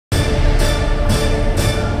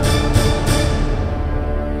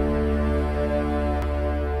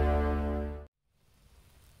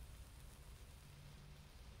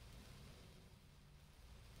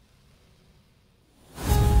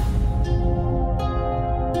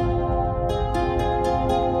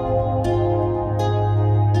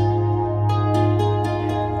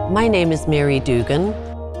My name is Mary Dugan.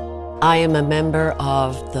 I am a member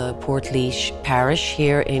of the Portlaoise parish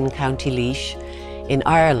here in County Laois in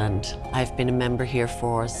Ireland. I've been a member here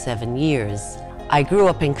for 7 years. I grew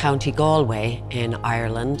up in County Galway in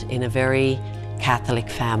Ireland in a very Catholic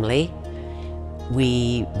family.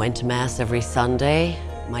 We went to Mass every Sunday.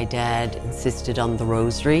 My dad insisted on the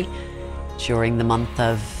rosary during the month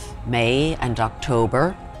of May and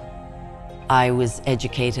October. I was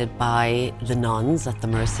educated by the nuns at the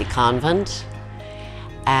Mercy Convent,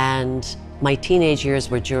 and my teenage years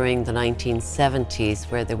were during the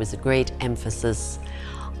 1970s, where there was a great emphasis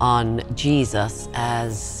on Jesus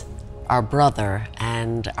as our brother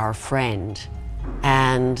and our friend.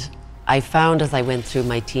 And I found as I went through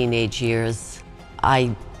my teenage years,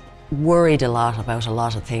 I worried a lot about a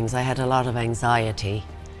lot of things. I had a lot of anxiety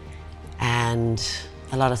and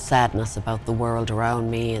a lot of sadness about the world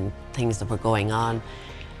around me and things that were going on.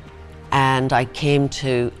 And I came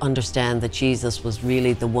to understand that Jesus was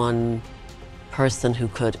really the one person who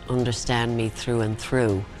could understand me through and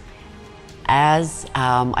through. As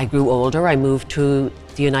I grew older, I moved to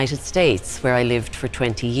the United States, where I lived for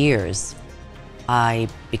 20 years. I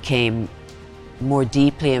became more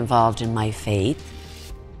deeply involved in my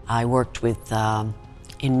faith. I worked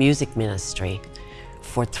in music ministry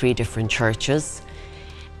for 3 different churches.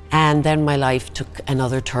 And then my life took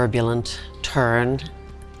another turbulent turn,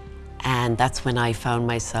 and that's when I found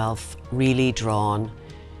myself really drawn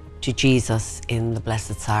to Jesus in the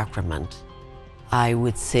Blessed Sacrament. I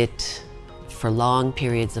would sit for long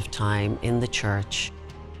periods of time in the church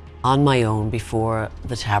on my own before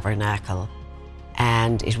the tabernacle,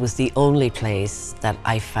 and it was the only place that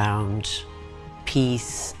I found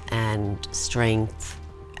peace and strength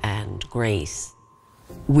and grace.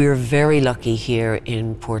 We're very lucky here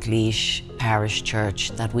in Portlaoise Parish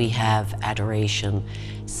Church that we have adoration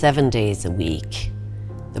 7 days a week.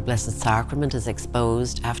 The Blessed Sacrament is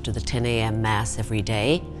exposed after the 10 a.m. Mass every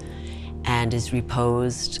day and is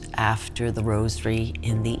reposed after the Rosary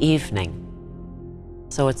in the evening.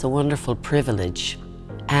 So it's a wonderful privilege,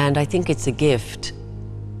 and I think it's a gift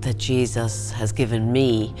that Jesus has given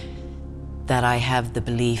me, that I have the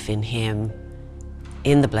belief in Him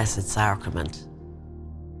in the Blessed Sacrament.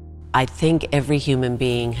 I think every human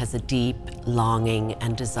being has a deep longing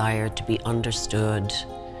and desire to be understood,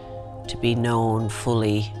 to be known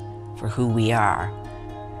fully for who we are.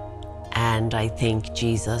 And I think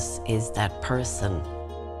Jesus is that person.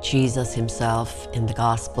 Jesus Himself in the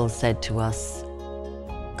Gospel said to us,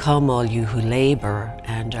 "Come all you who labor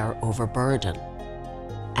and are overburdened,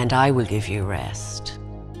 and I will give you rest."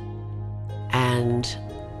 And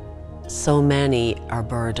so many are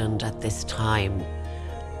burdened at this time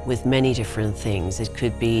with many different things. It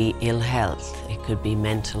could be ill health, it could be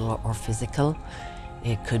mental or physical,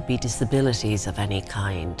 it could be disabilities of any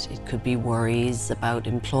kind, it could be worries about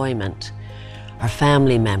employment, our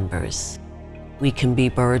family members. We can be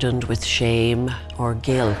burdened with shame or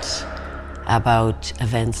guilt about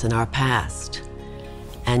events in our past.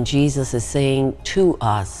 And Jesus is saying to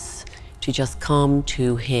us to just come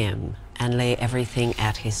to Him and lay everything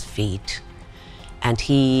at His feet. And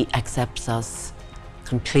He accepts us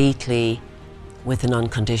completely with an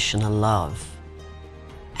unconditional love.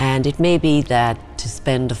 And it may be that to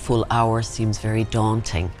spend a full hour seems very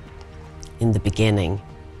daunting in the beginning.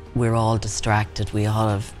 We're all distracted, we all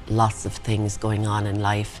have lots of things going on in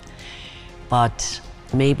life. But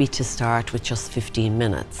maybe to start with just 15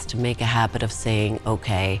 minutes, to make a habit of saying,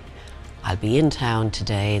 okay, I'll be in town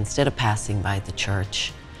today, instead of passing by the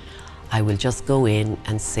church, I will just go in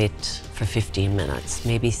and sit for 15 minutes.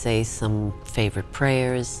 Maybe say some favorite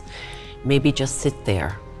prayers, maybe just sit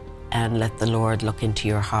there and let the Lord look into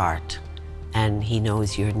your heart, and He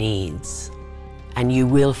knows your needs. And you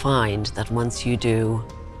will find that once you do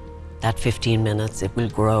that 15 minutes, it will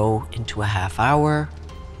grow into a half hour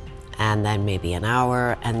and then maybe an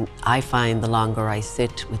hour. And I find the longer I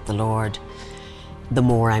sit with the Lord, the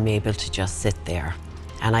more I'm able to just sit there,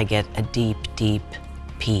 and I get a deep, deep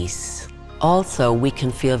peace. Also, we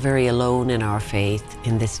can feel very alone in our faith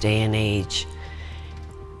in this day and age.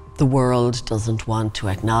 The world doesn't want to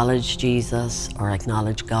acknowledge Jesus or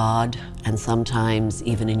acknowledge God, and sometimes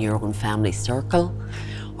even in your own family circle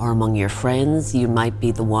or among your friends, you might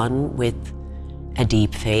be the one with a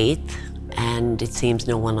deep faith, and it seems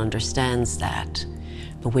no one understands that.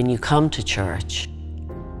 But when you come to church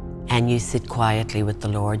and you sit quietly with the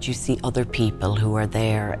Lord, you see other people who are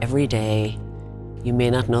there every day. You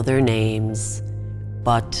may not know their names,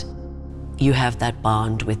 but you have that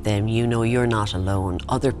bond with them. You know you're not alone.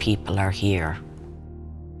 Other people are here.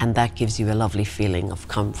 And that gives you a lovely feeling of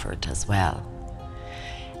comfort as well.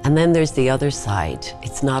 And then there's the other side.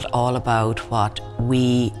 It's not all about what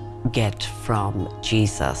we get from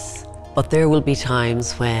Jesus. But there will be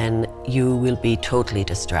times when you will be totally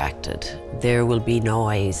distracted. There will be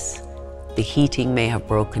noise. The heating may have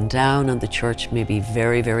broken down and the church may be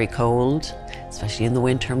very, very cold, especially in the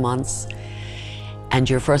winter months. And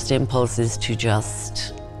your first impulse is to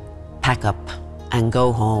just pack up and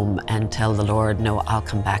go home and tell the Lord, no, I'll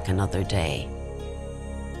come back another day.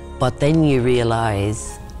 But then you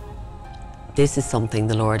realize this is something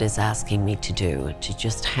the Lord is asking me to do, to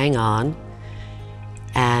just hang on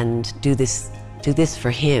and do this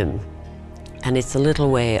for Him. And it's a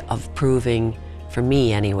little way of proving, for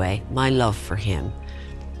me anyway, my love for Him,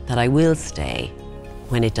 that I will stay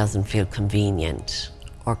when it doesn't feel convenient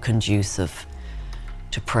or conducive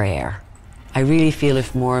to prayer. I really feel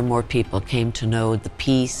if more and more people came to know the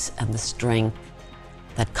peace and the strength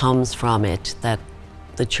that comes from it, that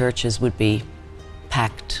the churches would be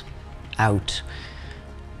packed out,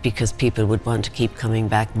 because people would want to keep coming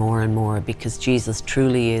back more and more, because Jesus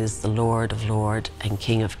truly is the Lord of Lords and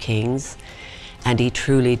King of Kings, and He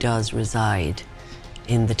truly does reside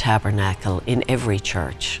in the tabernacle in every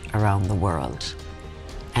church around the world.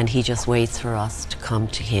 And He just waits for us to come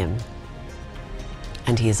to Him,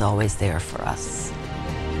 and He is always there for us.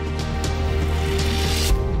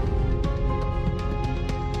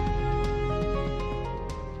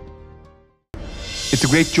 It's a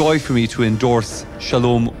great joy for me to endorse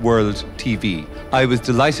Shalom World TV. I was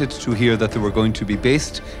delighted to hear that they were going to be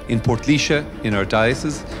based in Portlaoise in our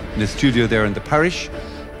diocese, in a studio there in the parish,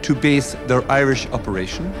 to base their Irish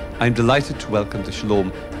operation. I'm delighted to welcome the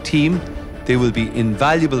Shalom team. They will be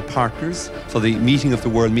invaluable partners for the Meeting of the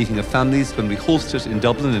World Meeting of Families when we host it in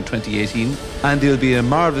Dublin in 2018. And they'll be a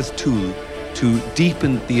marvellous tool to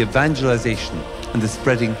deepen the evangelization and the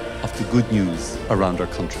spreading of the good news around our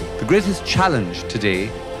country. The greatest challenge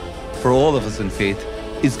today for all of us in faith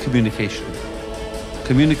is communication.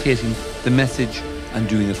 Communicating the message and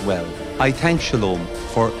doing it well. I thank Shalom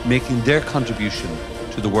for making their contribution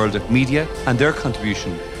to the world of media and their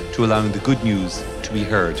contribution to allowing the good news to be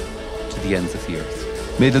heard to the ends of the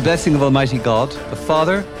earth. May the blessing of Almighty God, the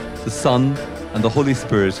Father, the Son, and the Holy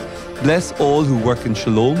Spirit bless all who work in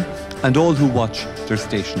Shalom and all who watch their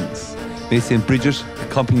stations. May St. Bridget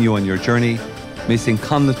accompany you on your journey. May St.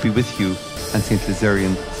 Conleth be with you and St.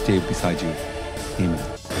 Lazarian stay beside you. Amen.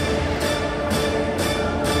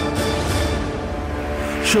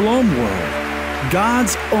 Shalom World,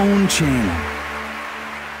 God's own channel.